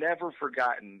never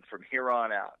forgotten from here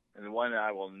on out, and the one that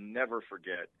I will never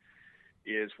forget,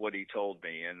 is what he told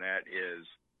me, and that is,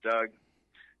 Doug,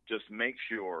 just make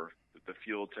sure that the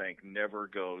fuel tank never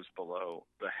goes below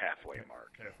the halfway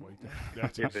mark. Halfway tank.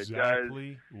 That's if exactly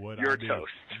it does, what you're I do.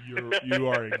 toast. You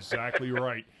are exactly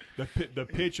right. The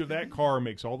pitch of that car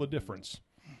makes all the difference.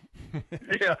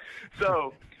 Yeah.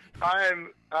 So I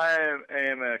am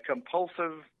a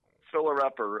compulsive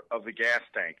filler-upper of the gas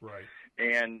tank. Right.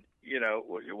 And,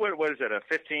 what is it, a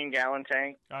 15-gallon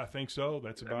tank? I think so.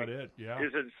 That's about it. Yeah.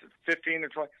 Is it 15 or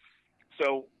 20?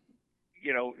 So,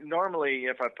 normally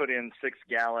if I put in 6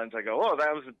 gallons, I go, oh,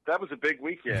 that was a big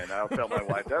weekend. I'll tell my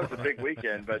wife, that was a big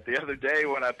weekend. But the other day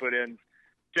when I put in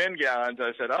 10 gallons,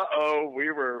 I said, uh-oh,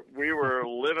 we were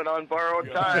living on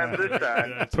borrowed time this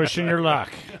time. Pushing your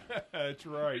luck. That's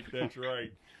right.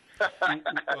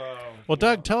 Well,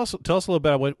 Doug, tell us a little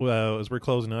bit about what, as we're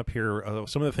closing up here,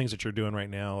 some of the things that you're doing right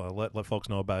now. Let folks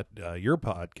know about your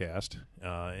podcast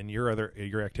and your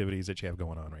activities that you have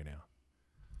going on right now.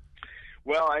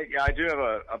 Well, I do have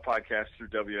a podcast through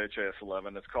WHAS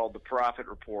 11. It's called The Profit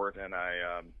Report, and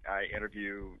I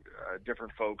interview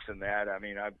different folks in that. I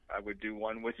mean, I would do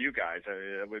one with you guys.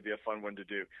 It would be a fun one to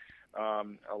do. A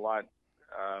lot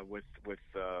with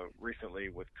recently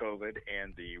with COVID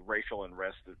and the racial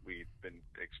unrest that we've been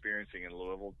experiencing in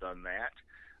Louisville. Done that.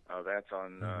 That's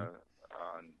on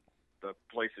the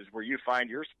places where you find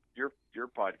your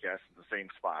podcast in the same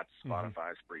spots,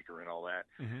 Spotify, Spreaker, and all that.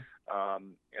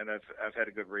 And I've had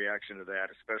a good reaction to that,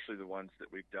 especially the ones that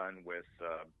we've done with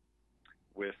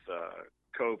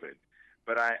COVID.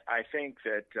 But I think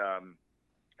that as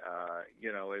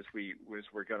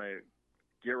we're going to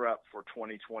gear up for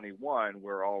 2021,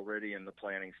 we're already in the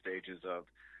planning stages of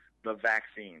the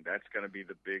vaccine. That's going to be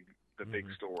the big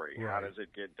story. Right. How does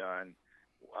it get done?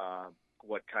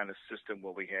 What kind of system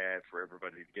will we have for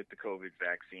everybody to get the COVID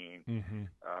vaccine?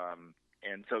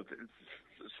 And so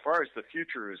as far as the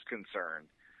future is concerned,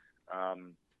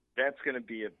 that's going to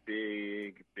be a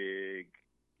big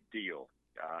deal.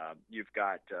 You've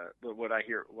got what I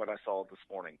saw this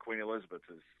morning. Queen Elizabeth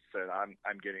has said,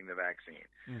 "I'm getting the vaccine."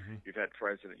 Mm-hmm. You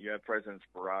have Presidents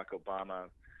Barack Obama,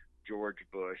 George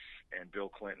Bush, and Bill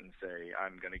Clinton say,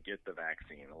 "I'm going to get the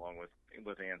vaccine," along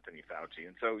with Anthony Fauci.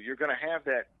 And so you're going to have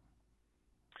that.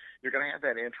 You're going to have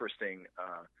that interesting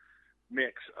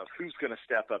mix of who's going to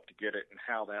step up to get it and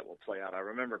how that will play out. I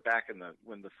remember back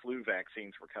when the flu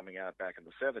vaccines were coming out back in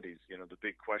the 70s, the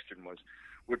big question was,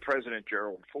 would President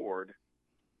Gerald Ford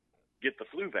get the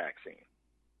flu vaccine?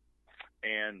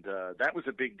 And that was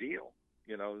a big deal,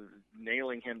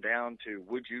 nailing him down to,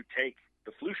 would you take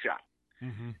the flu shot?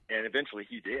 Mm-hmm. And eventually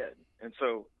he did. And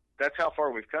so that's how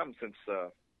far we've come since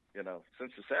the 70s.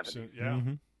 So, yeah.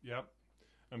 Mm-hmm. Yep.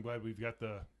 I'm glad we've got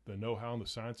the know-how and the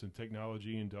science and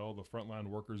technology, and to all the frontline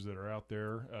workers that are out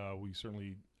there. We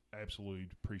certainly absolutely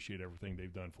appreciate everything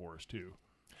they've done for us too.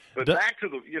 But back to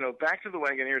the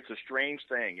Wagoneer, it's a strange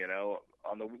thing,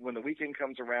 when the weekend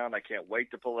comes around, I can't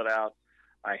wait to pull it out.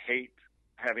 I hate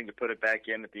having to put it back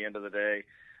in at the end of the day.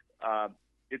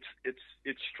 It's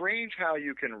strange how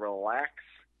you can relax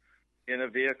in a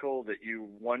vehicle that you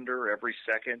wonder every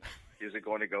second, is it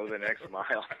going to go the next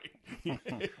mile?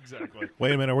 Exactly.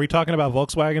 Wait a minute, are we talking about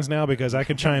Volkswagens now? Because I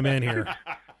can chime in here.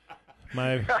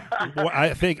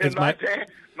 I think it's my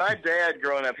dad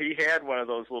growing up, he had one of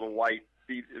those little white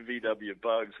VW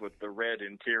Bugs with the red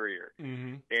interior.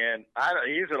 Mm-hmm. And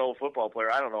he's an old football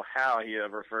player. I don't know how he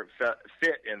ever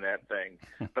fit in that thing.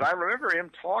 But I remember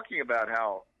him talking about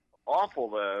how awful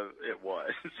it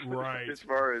was, right, as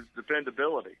far as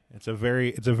dependability. It's a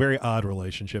very odd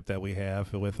relationship that we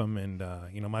have with them, and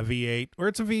my V8 or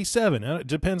it's a V7. It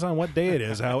depends on what day it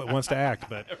is, how it wants to act.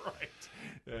 But right.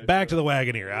 Back to the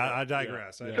Wagoneer. I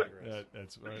digress. Yeah, I digress.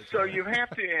 That's right. So you have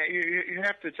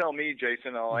to tell me,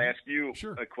 Jason. I'll ask you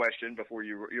a question before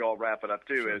you all wrap it up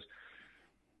too. Sure. Is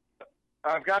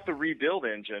I've got the rebuild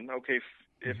engine. Okay,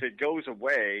 if it goes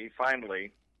away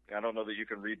finally, I don't know that you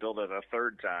can rebuild it a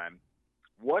third time.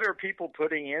 What are people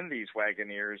putting in these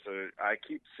Wagoneers? I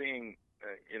keep seeing,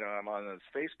 I'm on this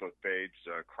Facebook page,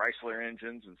 Chrysler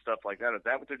engines and stuff like that. Is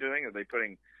that what they're doing? Are they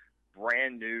putting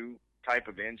brand new type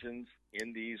of engines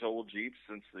in these old Jeeps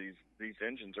since these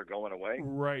engines are going away?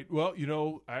 Right. Well,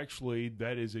 actually,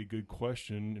 that is a good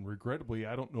question, and regrettably,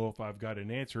 I don't know if I've got an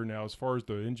answer. Now, as far as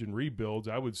the engine rebuilds,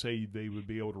 I would say they would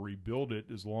be able to rebuild it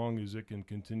as long as it can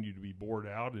continue to be bored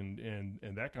out and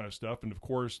that kind of stuff. And of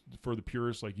course, for the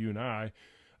purists like you and I,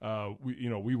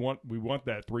 we want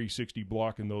that 360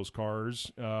 block in those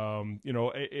cars.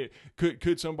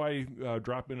 Could somebody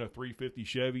drop in a 350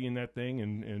 Chevy in that thing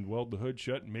and weld the hood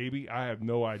shut? Maybe. I have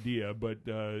no idea, but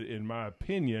in my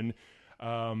opinion,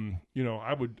 I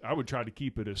would try to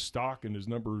keep it as stock and as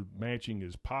number matching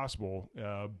as possible.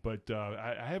 But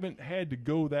I haven't had to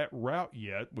go that route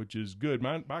yet, which is good.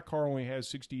 My car only has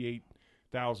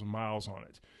 68,000 miles on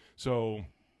it, so.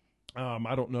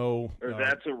 I don't know.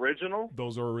 That's original?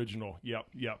 Those are original. Yep.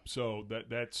 So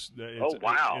that's. Oh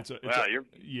wow! It's a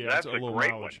that's a little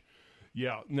great mileage. one.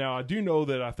 Yeah. Now I do know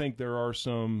that I think there are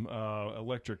some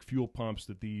electric fuel pumps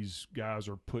that these guys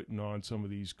are putting on some of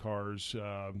these cars,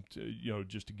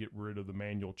 just to get rid of the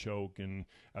manual choke, and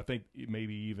I think it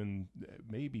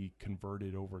maybe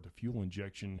converted over to fuel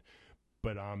injection.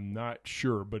 But I'm not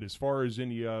sure. But as far as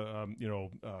any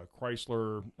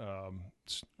Chrysler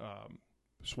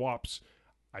swaps,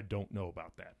 I don't know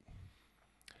about that.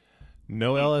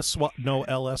 No LS swap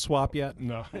yet.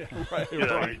 No, right.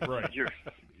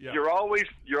 You're always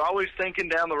thinking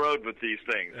down the road with these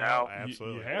things. How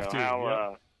absolutely you have to.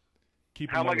 How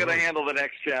am I going to handle the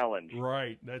next challenge?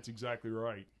 Right, that's exactly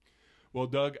right. Well,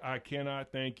 Doug, we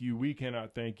cannot thank you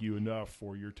enough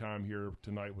for your time here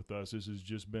tonight with us. This has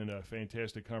just been a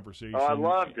fantastic conversation. Oh, I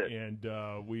loved it. And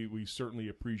we certainly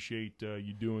appreciate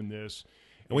you doing this.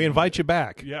 And we invite you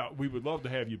back. Yeah, we would love to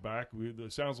have you back.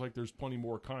 It sounds like there's plenty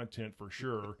more content for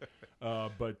sure. Well,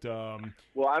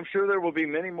 I'm sure there will be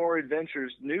many more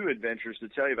new adventures to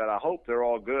tell you about. I hope they're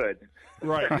all good.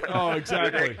 Right. Oh,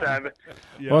 exactly. Next time.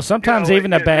 Yeah. Well, sometimes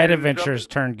even the bad adventures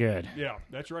turn good. Yeah,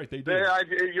 that's right. They do.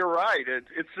 You're right.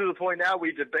 It's to the point now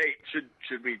we debate, should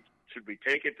we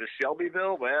take it to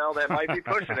Shelbyville? Well, that might be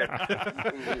pushing it.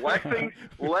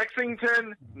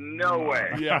 Lexington? No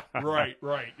way. Yeah, right,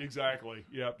 exactly.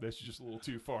 Yep, that's just a little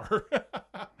too far.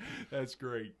 That's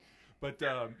great. But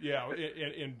for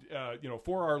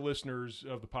our listeners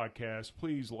of the podcast,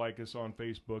 please like us on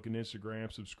Facebook and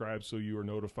Instagram, subscribe so you are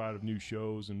notified of new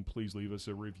shows, and please leave us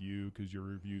a review because your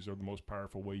reviews are the most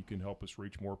powerful way you can help us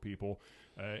reach more people.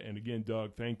 And again,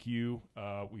 Doug, thank you.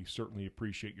 We certainly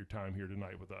appreciate your time here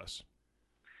tonight with us.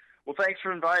 Well, thanks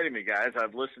for inviting me, guys.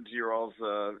 I've listened to your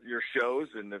shows,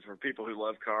 and for people who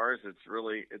love cars, it's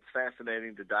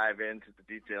fascinating to dive into the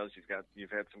details. You've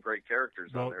had some great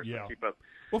characters on there. Yeah. So keep up.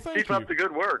 Well, keep up the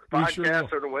good work.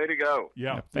 Podcasts are the way to go.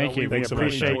 Yeah. Thank you. We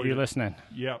appreciate you listening.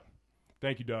 Yeah.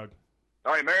 Thank you, Doug.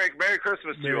 All right. Merry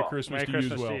Christmas to you all. Merry Christmas to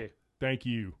you as well. Thank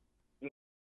you.